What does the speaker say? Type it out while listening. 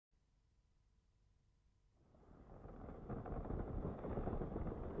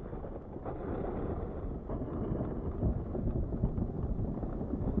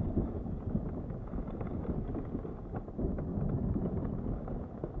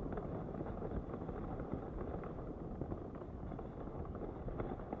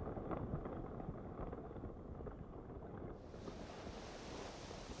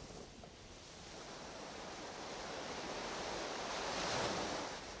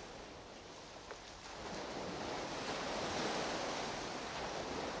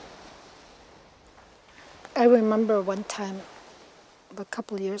I remember one time, a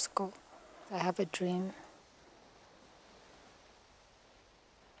couple years ago, I have a dream.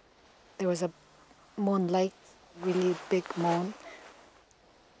 There was a moonlight, really big moon.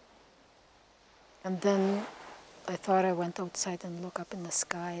 And then I thought I went outside and looked up in the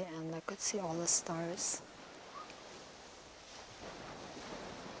sky and I could see all the stars.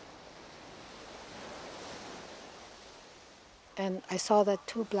 And I saw that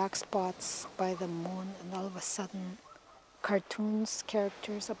two black spots by the moon, and all of a sudden cartoons,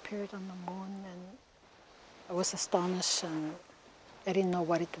 characters appeared on the moon, and I was astonished and I didn't know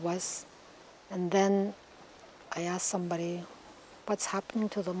what it was. And then I asked somebody, what's happening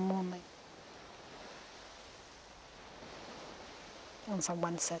to the moon? And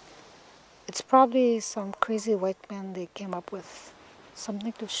someone said, it's probably some crazy white man, they came up with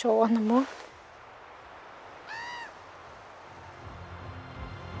something to show on the moon.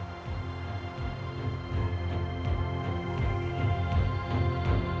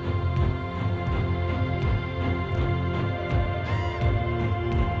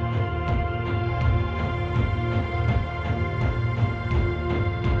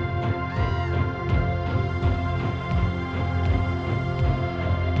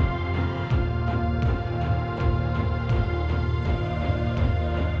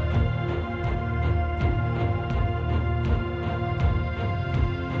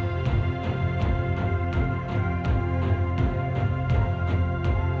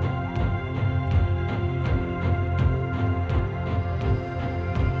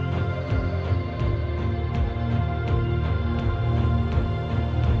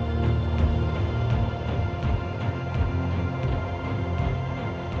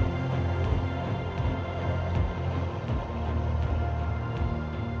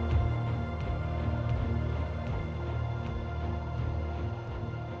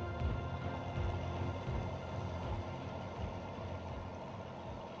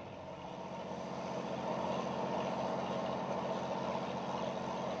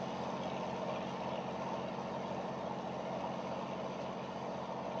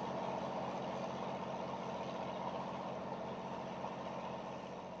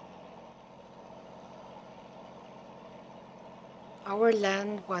 Our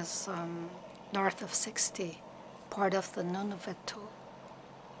land was north of 60, part of the Nunavut.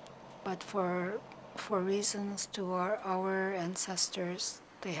 But for reasons to our ancestors,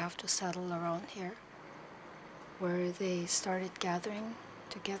 they have to settle around here, where they started gathering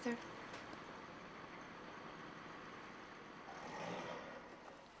together.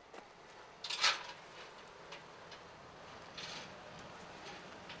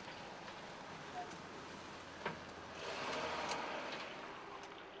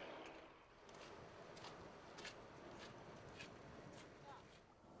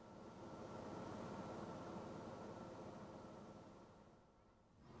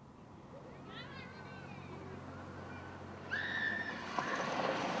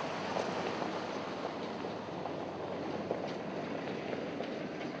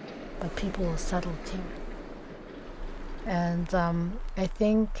 But people settled here. And I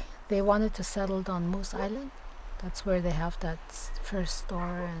think they wanted to settle on Moose Island. That's where they have that first store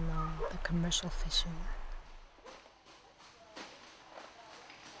and the commercial fishing.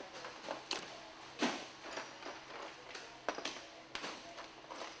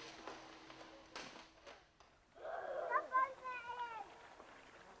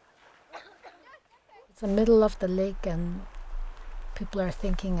 It's the middle of the lake and people are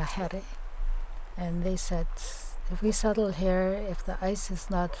thinking ahead, and they said, if we settle here, if the ice is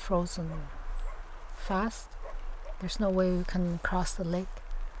not frozen fast, there's no way we can cross the lake.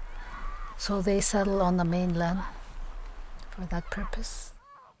 So they settle on the mainland for that purpose.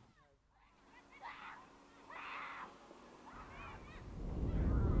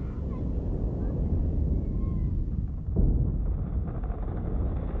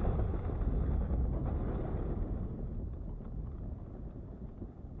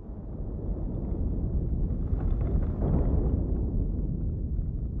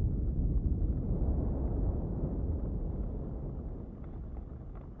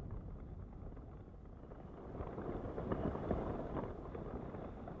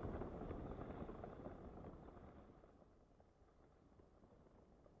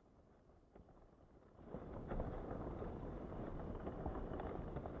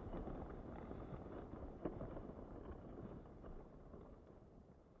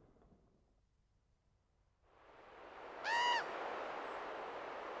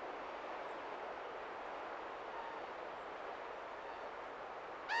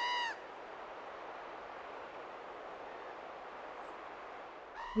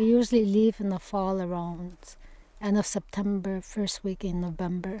 We usually leave in the fall around end of September, first week in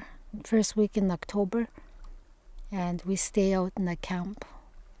November, first week in October, and we stay out in the camp,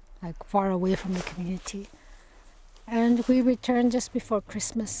 like far away from the community. And we return just before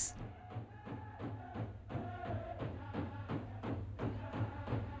Christmas.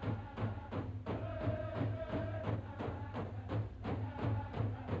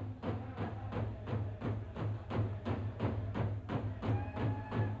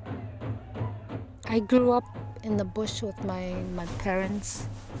 I grew up in the bush with my parents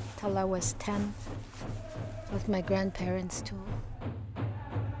till I was 10, with my grandparents too.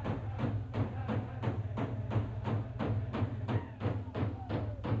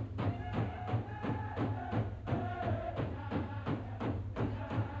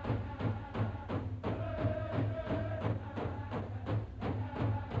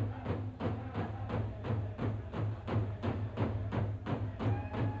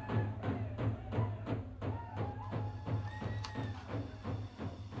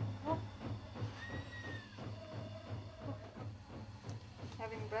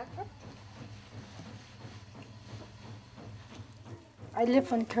 Having breakfast? I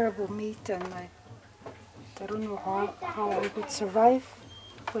live on caribou meat, and I don't know how I would survive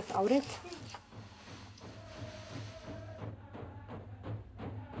without it.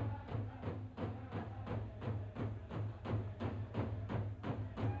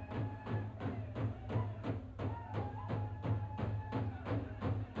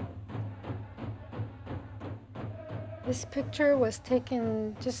 This picture was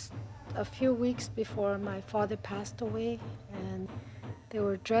taken just a few weeks before my father passed away, and they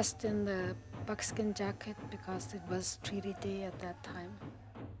were dressed in the buckskin jacket because it was Treaty Day at that time.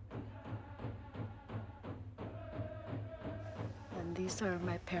 And these are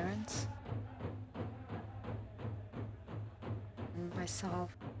my parents and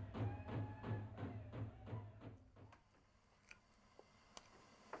myself.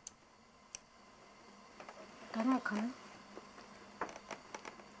 Come.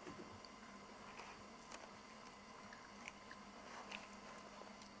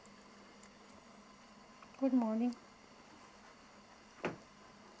 Good morning.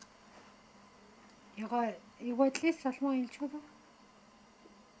 이거 at least 살만 일초도.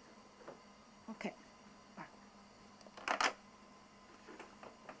 Okay.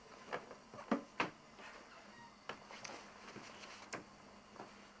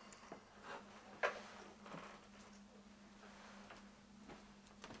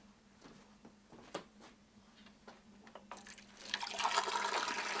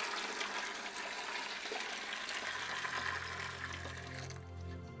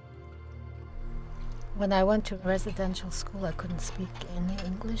 When I went to residential school, I couldn't speak any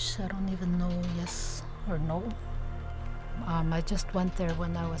English. I don't even know yes or no. I just went there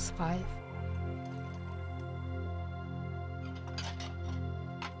when I was 5.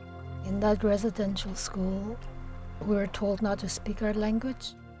 In that residential school, we were told not to speak our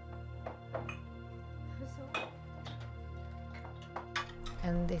language.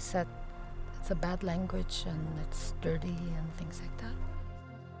 And they said it's a bad language and it's dirty and things like that.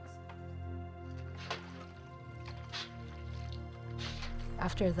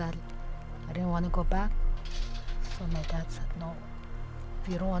 After that, I didn't want to go back, so my dad said, no,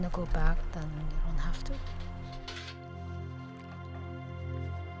 if you don't want to go back, then you don't have to.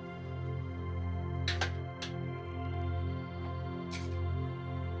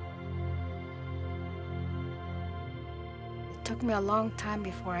 It took me a long time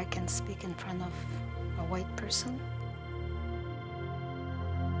before I can speak in front of a white person.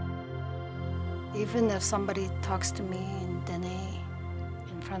 Even if somebody talks to me in Dene,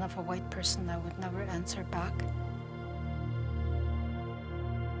 in front of a white person, I would never answer back.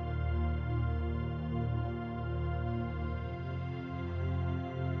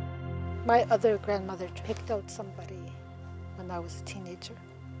 My other grandmother picked out somebody when I was a teenager.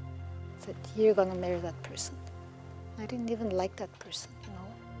 Said, you're gonna marry that person. I didn't even like that person, you know.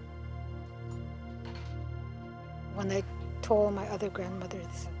 When I told my other grandmother,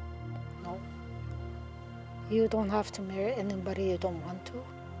 they said, no, you don't have to marry anybody you don't want to.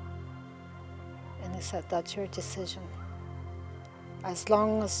 And they said, that's your decision. As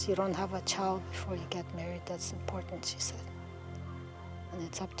long as you don't have a child before you get married, that's important, she said. And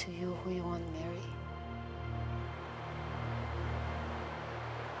it's up to you who you want to marry.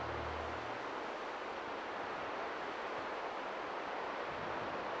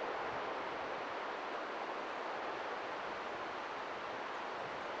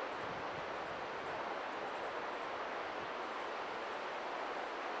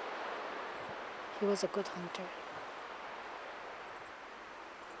 He was a good hunter.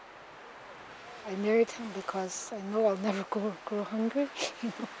 I married him because I know I'll never grow hungry.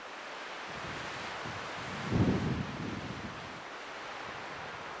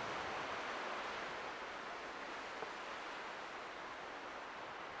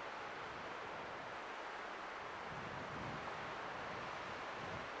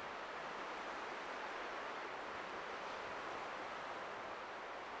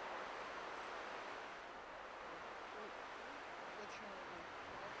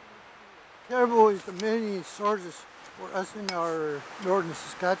 Caribou is the main sources for us in our northern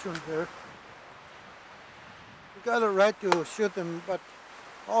Saskatchewan there. We got a right to shoot them, but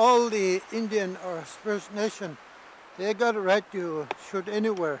all the Indian or First Nation, they got a right to shoot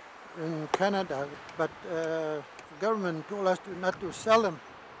anywhere in Canada, but the government told us not to sell them.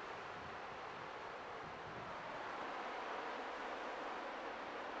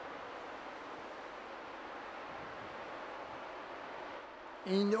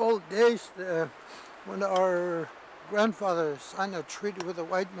 In the old days, when our grandfather signed a treaty with the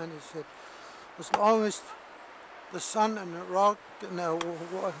white man, he said, as long as the sun and the rock and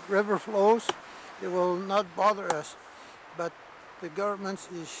the river flows, it will not bother us. But the government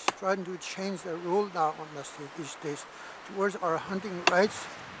is trying to change the rule now on us these days towards our hunting rights.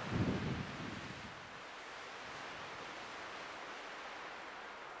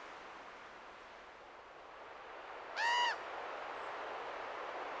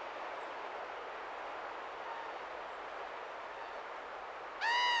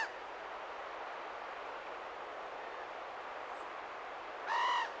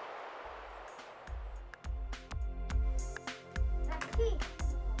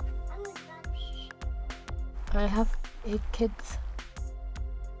 I have 8 kids.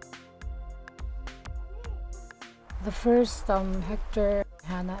 The first, Hector,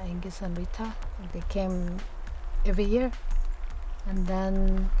 Hannah, Angus, and Rita, they came every year. And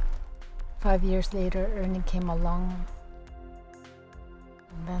then 5 years later, Ernie came along.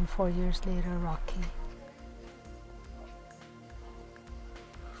 And then 4 years later, Rocky.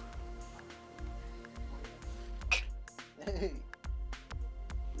 Hey,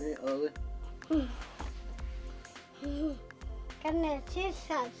 hey, Ollie.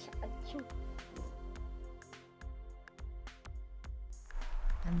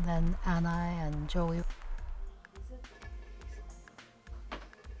 And then Anna and Joey.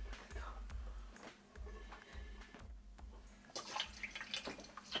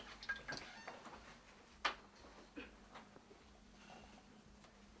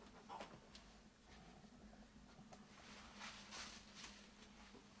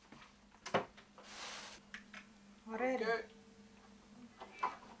 Okay.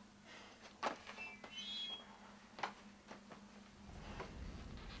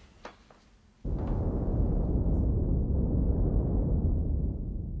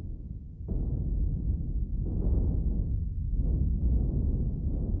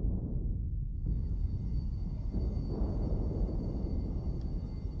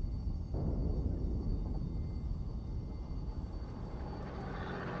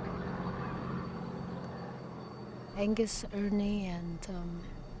 Angus, Ernie, and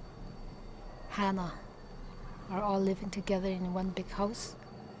Hannah are all living together in one big house.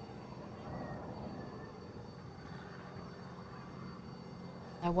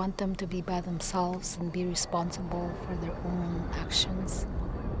 I want them to be by themselves and be responsible for their own actions.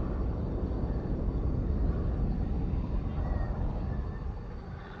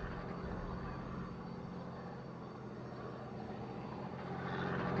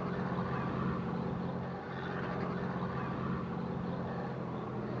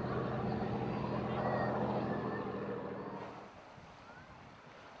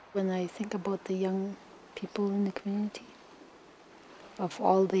 When I think about the young people in the community, of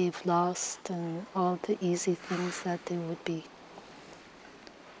all they've lost and all the easy things that they would be,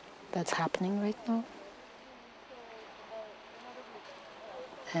 that's happening right now.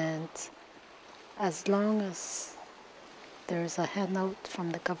 And as long as there's a handout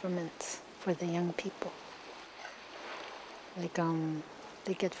from the government for the young people, like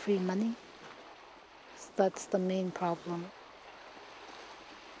they get free money, that's the main problem.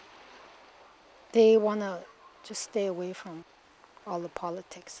 They want to just stay away from all the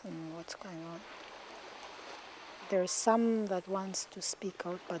politics and what's going on. There's some that wants to speak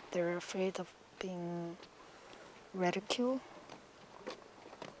out, but they're afraid of being ridiculed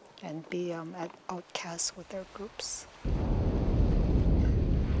and be outcast with their groups.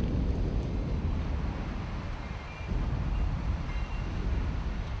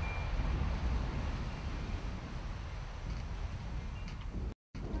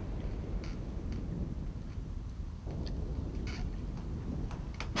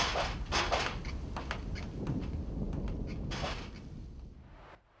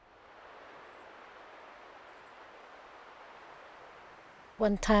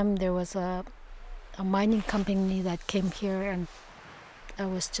 One time there was a mining company that came here, and I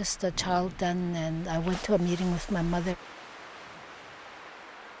was just a child then, and I went to a meeting with my mother.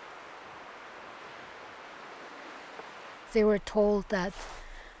 They were told that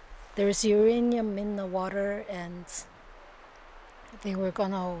there's uranium in the water, and they were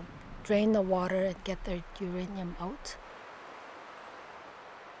gonna drain the water and get their uranium out.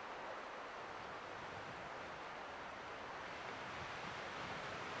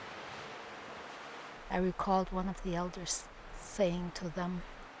 I recalled one of the elders saying to them,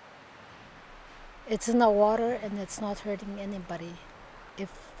 "It's in the water and it's not hurting anybody.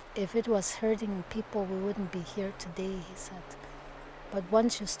 If it was hurting people, we wouldn't be here today," he said. "But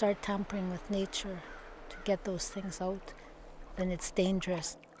once you start tampering with nature to get those things out, then it's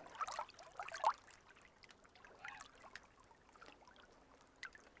dangerous."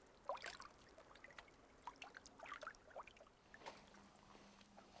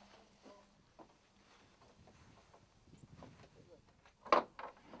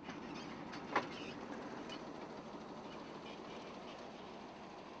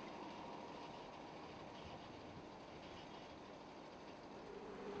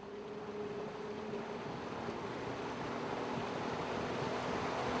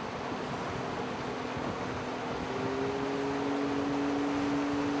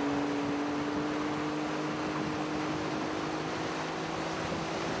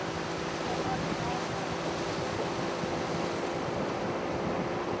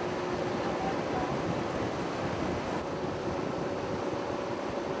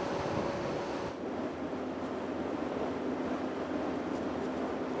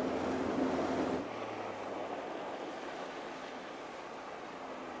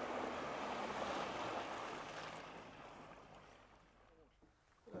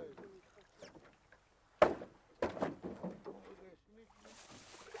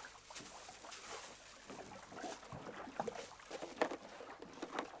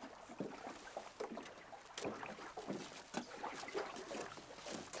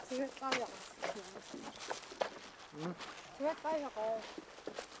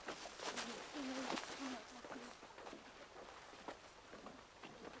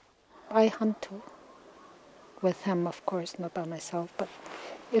 I hunt too, with him, of course, not by myself, but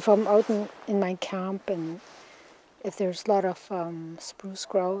if I'm out in my camp and if there's a lot of spruce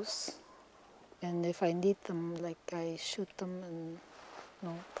grouse, and if I need them, like I shoot them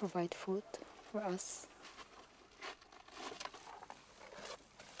and provide food for us.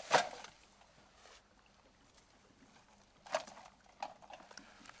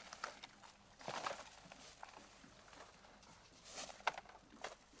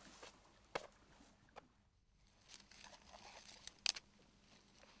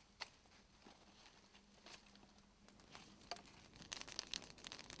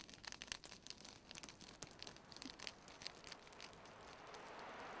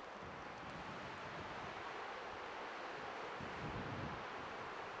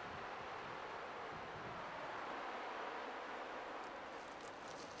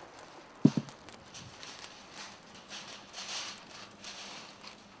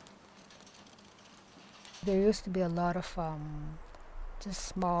 There used to be a lot of just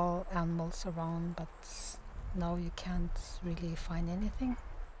small animals around, but now you can't really find anything.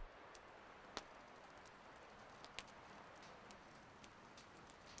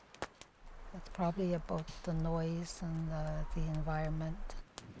 That's probably about the noise and the environment.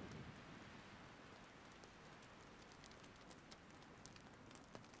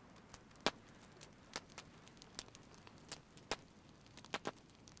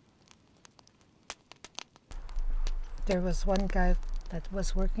 There was one guy that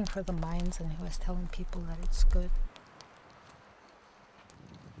was working for the mines, and he was telling people that it's good.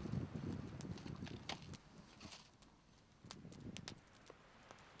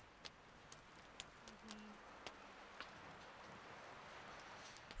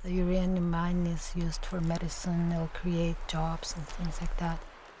 The uranium mine is used for medicine. It'll create jobs and things like that.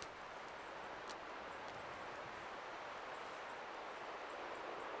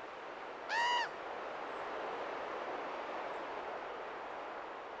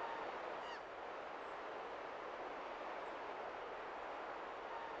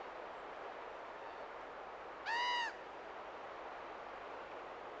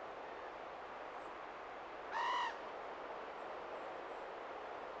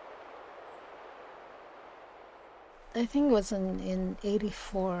 I think it was in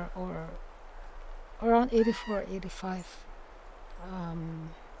 84 or around 84, 85.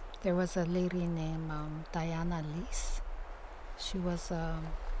 There was a lady named Diana Lees. She was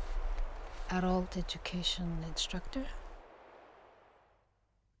an adult education instructor.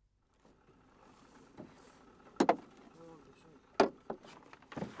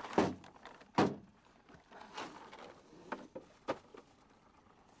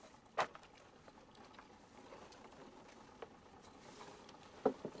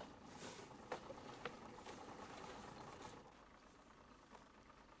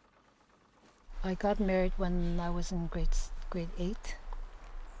 I got married when I was in grade 8,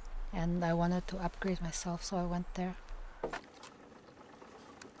 and I wanted to upgrade myself, so I went there.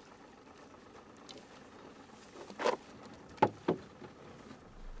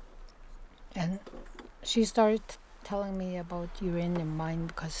 And she started telling me about uranium mine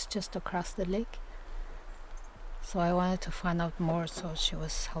because it's just across the lake. So I wanted to find out more, so she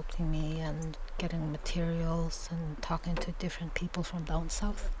was helping me and getting materials and talking to different people from down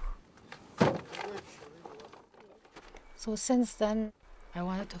south. So since then, I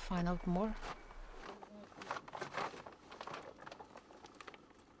wanted to find out more.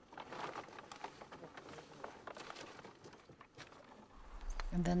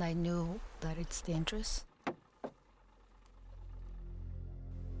 And then I knew that it's dangerous.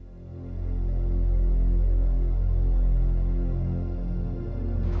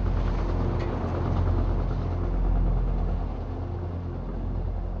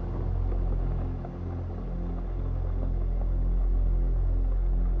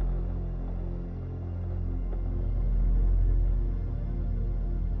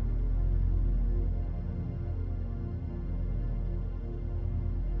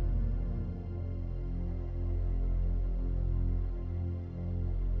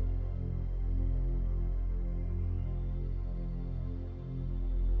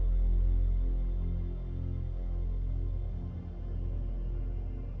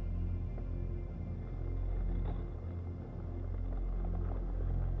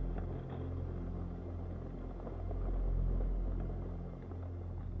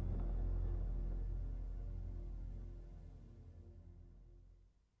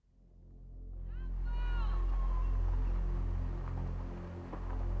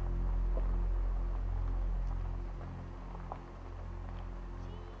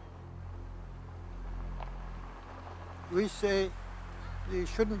 We say there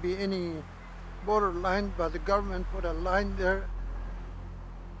shouldn't be any border line, but the government put a line there.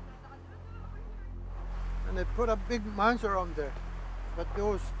 And they put up big mines around there. But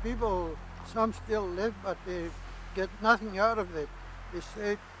those people, some still live, but they get nothing out of it. They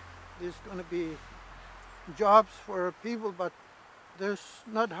say there's going to be jobs for people, but there's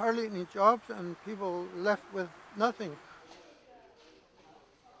not hardly any jobs, and people left with nothing.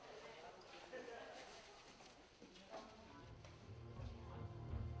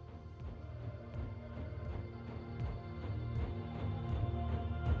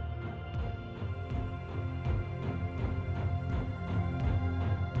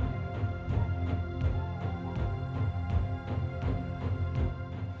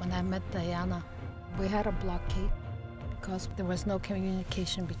 When I met Diana, we had a blockade because there was no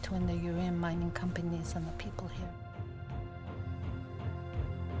communication between the uranium mining companies and the people here.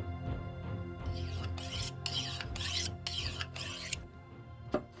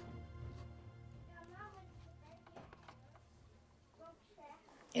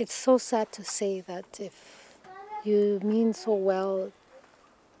 It's so sad to say that if you mean so well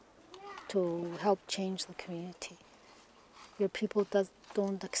to help change the community, your people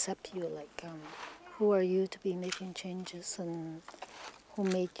don't accept you. Like, who are you to be making changes, and who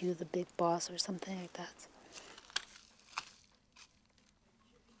made you the big boss or something like that?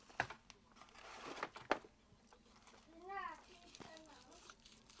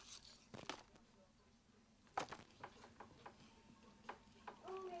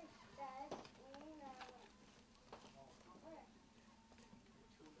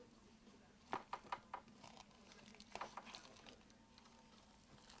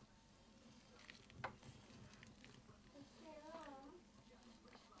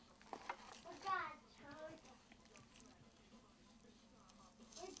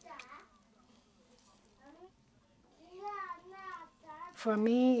 For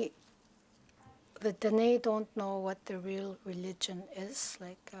me, the Dene don't know what the real religion is,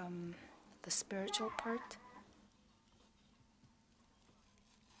 like the spiritual part.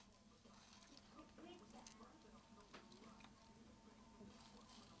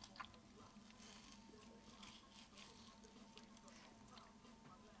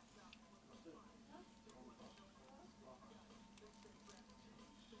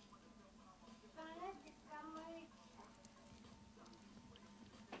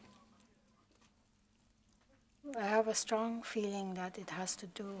 I have a strong feeling that it has to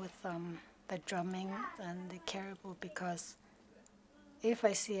do with the drumming and the caribou, because if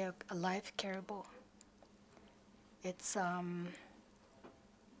I see a live caribou, it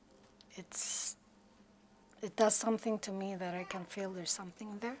does something to me that I can feel there's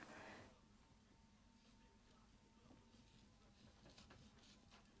something there.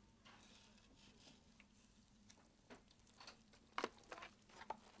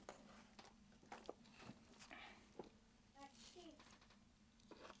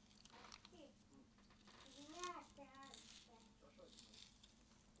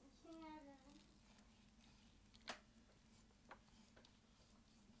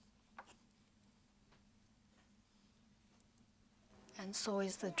 and so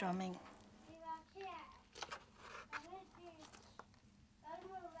is the drumming.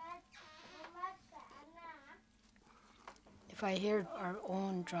 If I hear our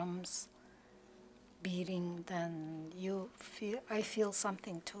own drums beating, then I feel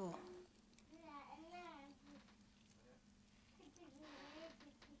something too.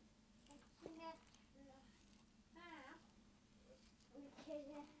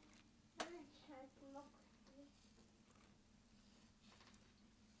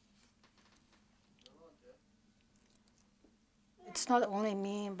 It's not only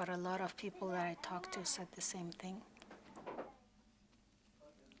me, but a lot of people that I talked to said the same thing.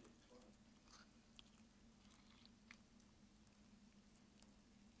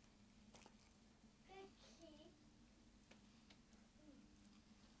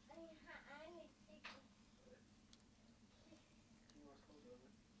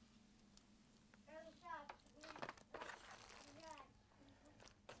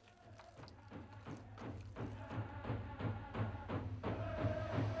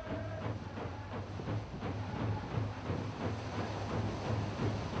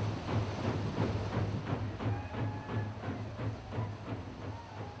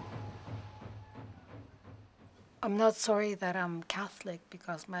 I'm not sorry that I'm Catholic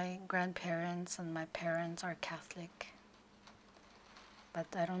because my grandparents and my parents are Catholic. But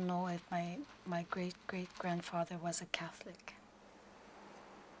I don't know if my great-great-grandfather was a Catholic.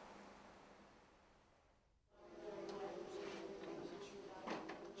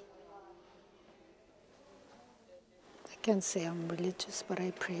 I can't say I'm religious, but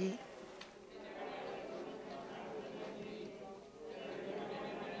I pray.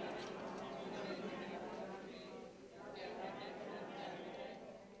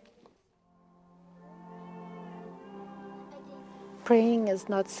 Praying is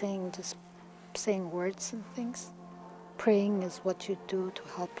not just saying words and things. Praying is what you do to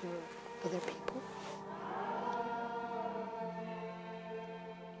help your other people.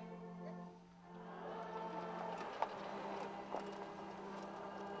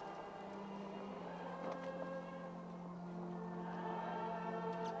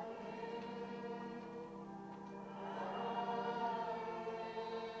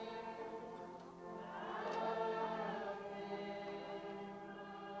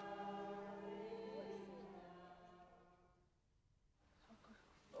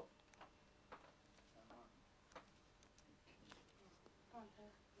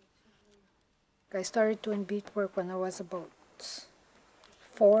 I started doing beadwork when I was about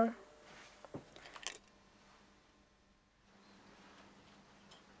 4.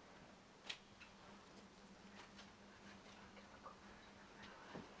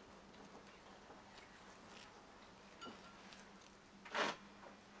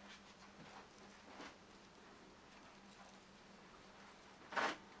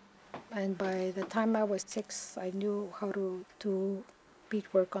 And by the time I was 6, I knew how to do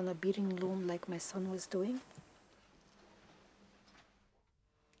beadwork on a beading loom like my son was doing.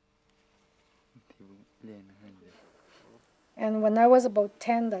 And when I was about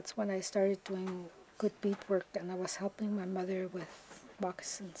 10, that's when I started doing good beadwork, and I was helping my mother with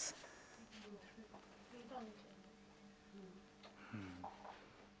moccasins.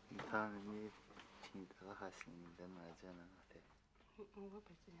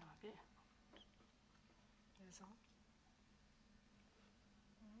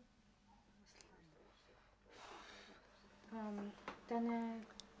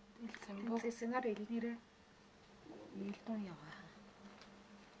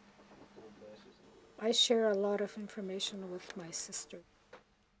 I share a lot of information with my sister.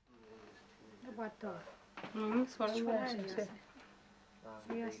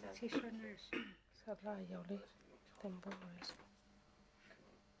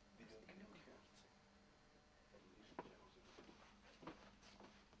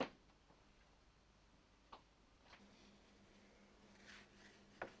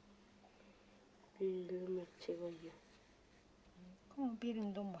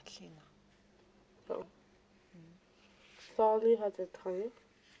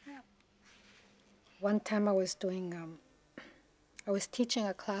 One time I was teaching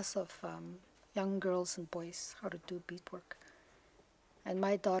a class of young girls and boys how to do beadwork, and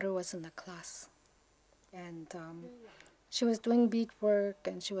my daughter was in the class, and she was doing beadwork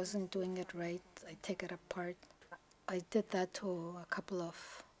and she wasn't doing it right. I take it apart. I did that to a couple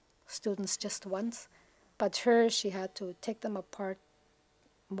of students just once, but she had to take them apart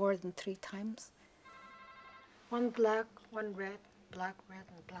more than 3 times. One black, one red, black, red,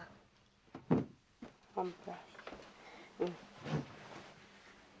 and black. One black.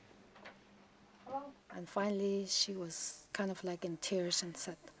 And finally, she was kind of like in tears and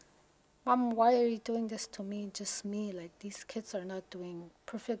said, "Mom, why are you doing this to me, just me? Like, these kids are not doing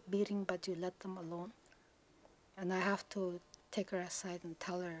perfect beating, but you let them alone." And I have to take her aside and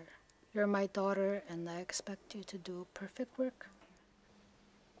tell her, "You're my daughter, and I expect you to do perfect work."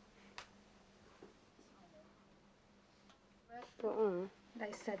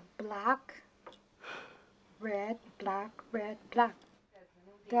 I said black, red, black, red, black.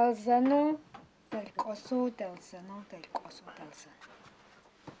 Del seno, del coso, del seno, del coso, del sen.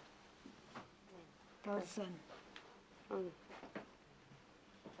 Del sen.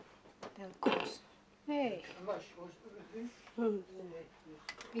 Del coso. Hey.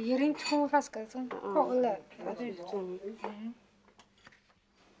 Yerin too fast, cousin. Oh, look.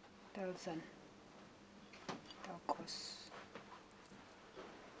 Del sen. Del coso.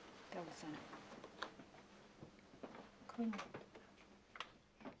 Del sen. Cool.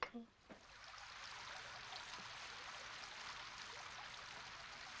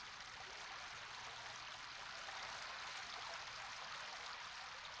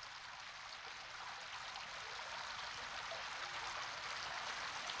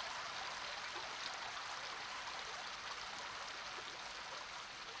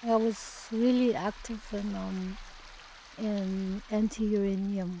 I was really active in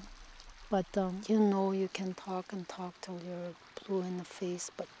anti-uranium, but you can talk and talk till you're blue in the face,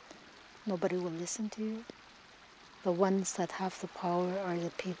 but nobody will listen to you. The ones that have the power are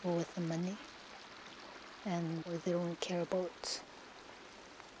the people with the money, and they don't care about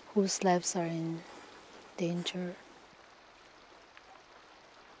whose lives are in danger.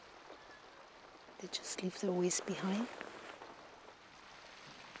 They just leave their waste behind.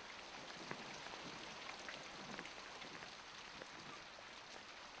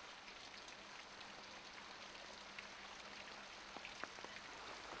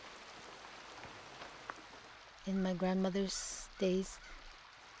 In my grandmother's days,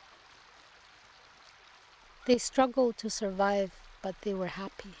 they struggled to survive, but they were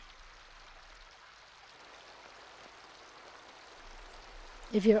happy.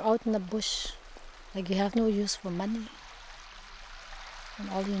 If you're out in the bush, like you have no use for money, and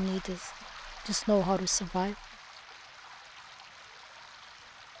all you need is just know how to survive.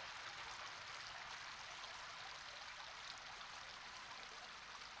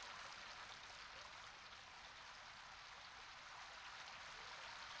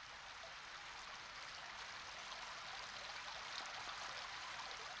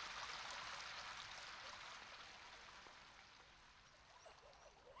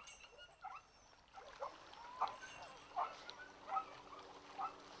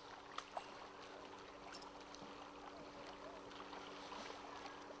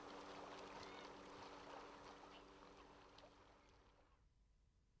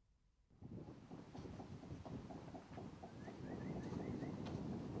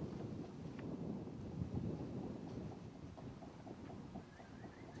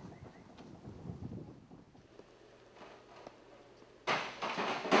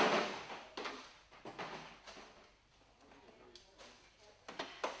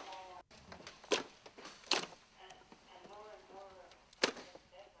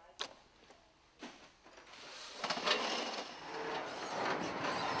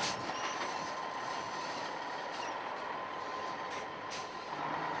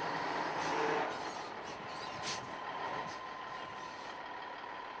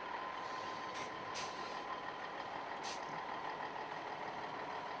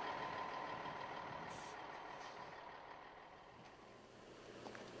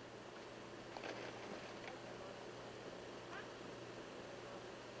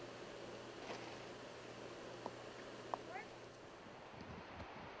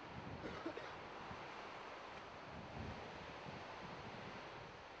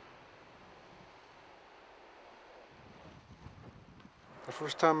 The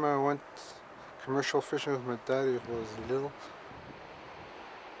first time I went commercial fishing with my daddy was little.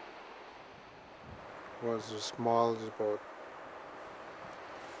 Was small, was about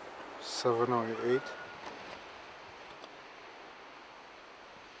 7 or 8.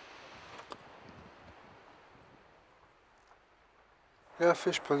 Yeah,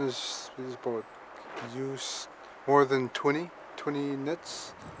 fish pond is about use more than 20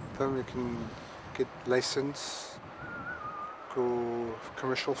 nets. Then we can get license, go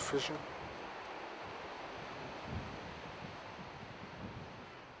commercial fishing.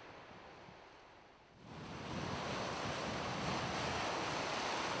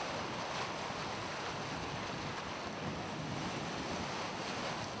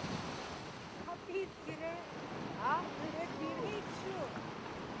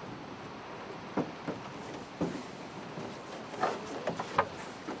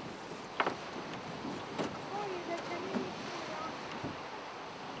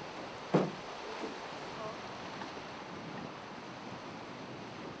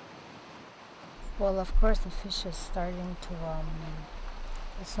 Well, of course, the fish is starting to,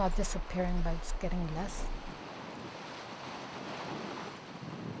 it's not disappearing, but it's getting less.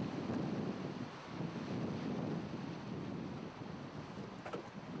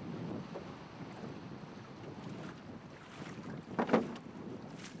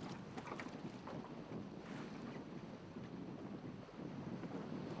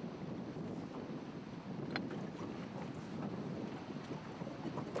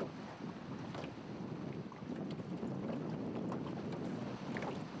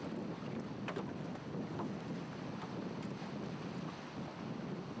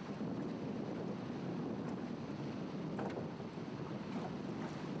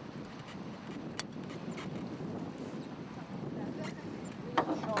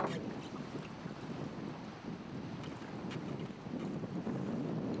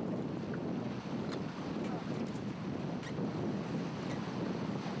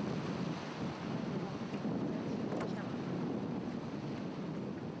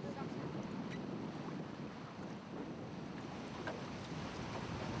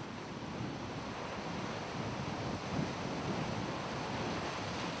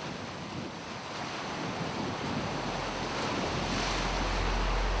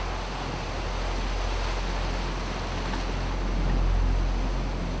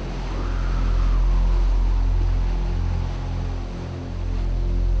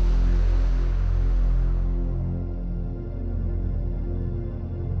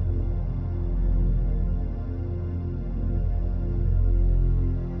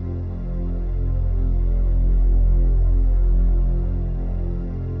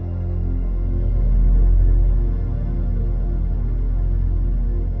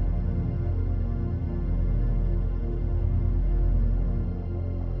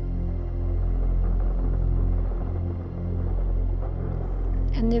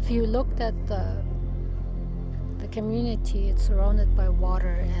 And if you looked at the community, it's surrounded by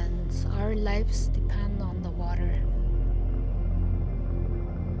water, and our lives depend on the water.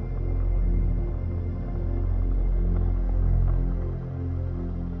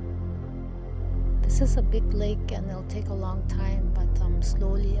 This is a big lake, and it'll take a long time, but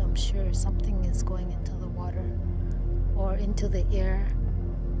slowly, I'm sure something is going into the water or into the air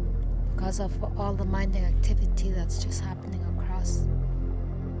because of all the mining activity that's just happening across.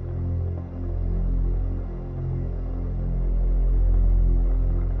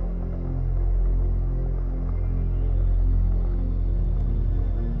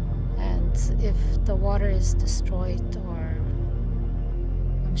 If the water is destroyed, or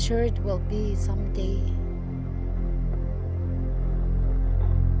I'm sure it will be someday,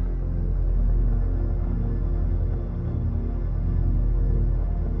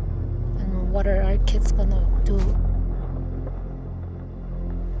 and what are our kids gonna do?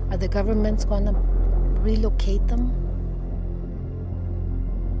 Are the governments gonna relocate them?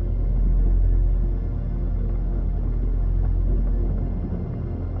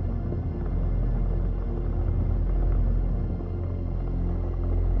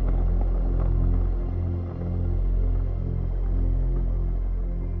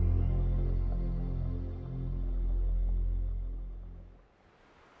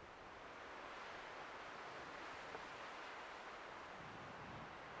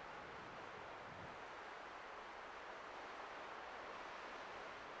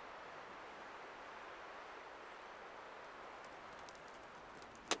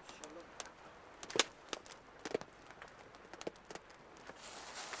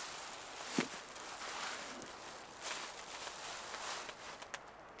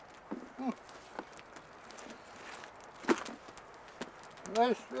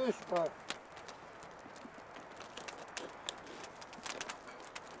 Nice fish, but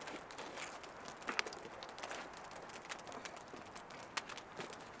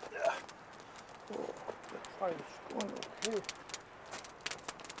yeah. Oh, that fire's going over here.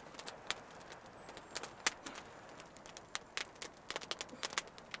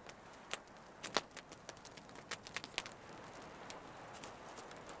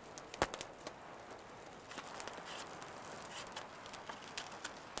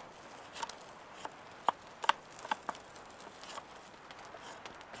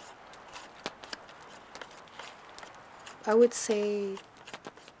 I would say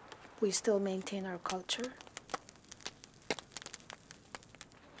we still maintain our culture.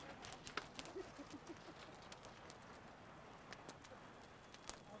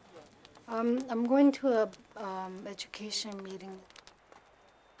 I'm going to a education meeting.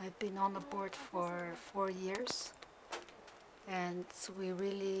 I've been on the board for 4 years, and we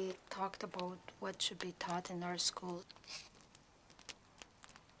really talked about what should be taught in our school.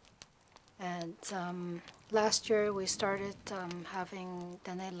 And last year we started having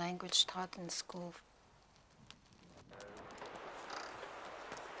Dene language taught in school.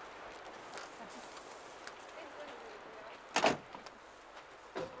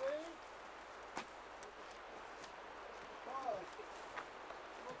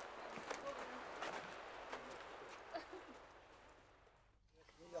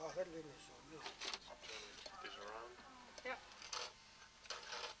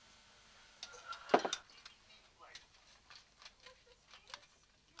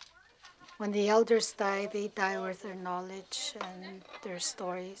 When the elders die, they die with their knowledge and their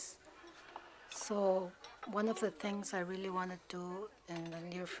stories. So one of the things I really want to do in the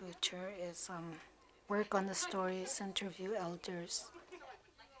near future is work on the stories, interview elders.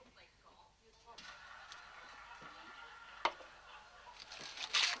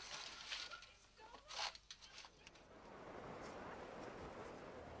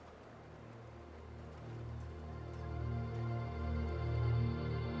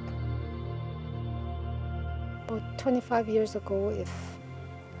 About 25 years ago, if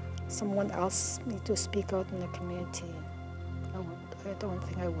someone asked me to speak out in the community, I don't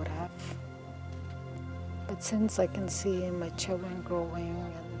think I would have. But since I can see my children growing,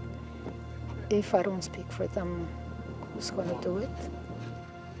 and if I don't speak for them, who's going to do it?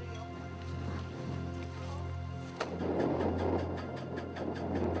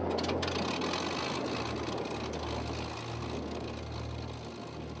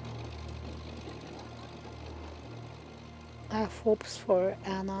 I have hopes for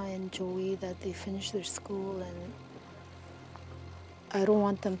Anna and Joey that they finish their school, and I don't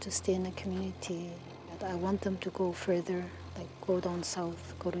want them to stay in the community. I want them to go further, like go down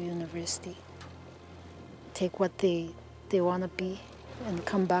south, go to university, take what they want to be, and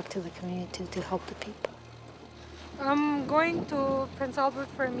come back to the community to help the people. I'm going to Prince Albert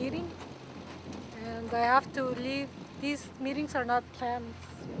for a meeting, and I have to leave. These meetings are not planned.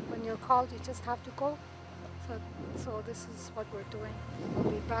 When you're called, you just have to go. So this is what we're doing.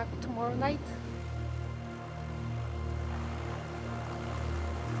 We'll be back tomorrow night.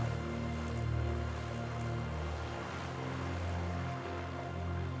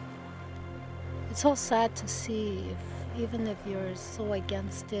 It's so sad to see, even if you're so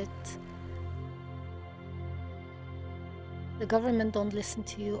against it, the government don't listen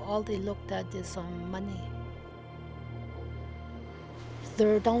to you. All they looked at is money.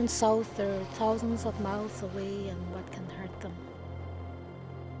 They're down south, they're thousands of miles away, and what can hurt them?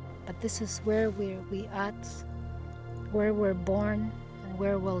 But this is where we at, where we're born and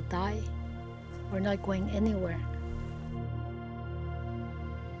where we'll die. We're not going anywhere.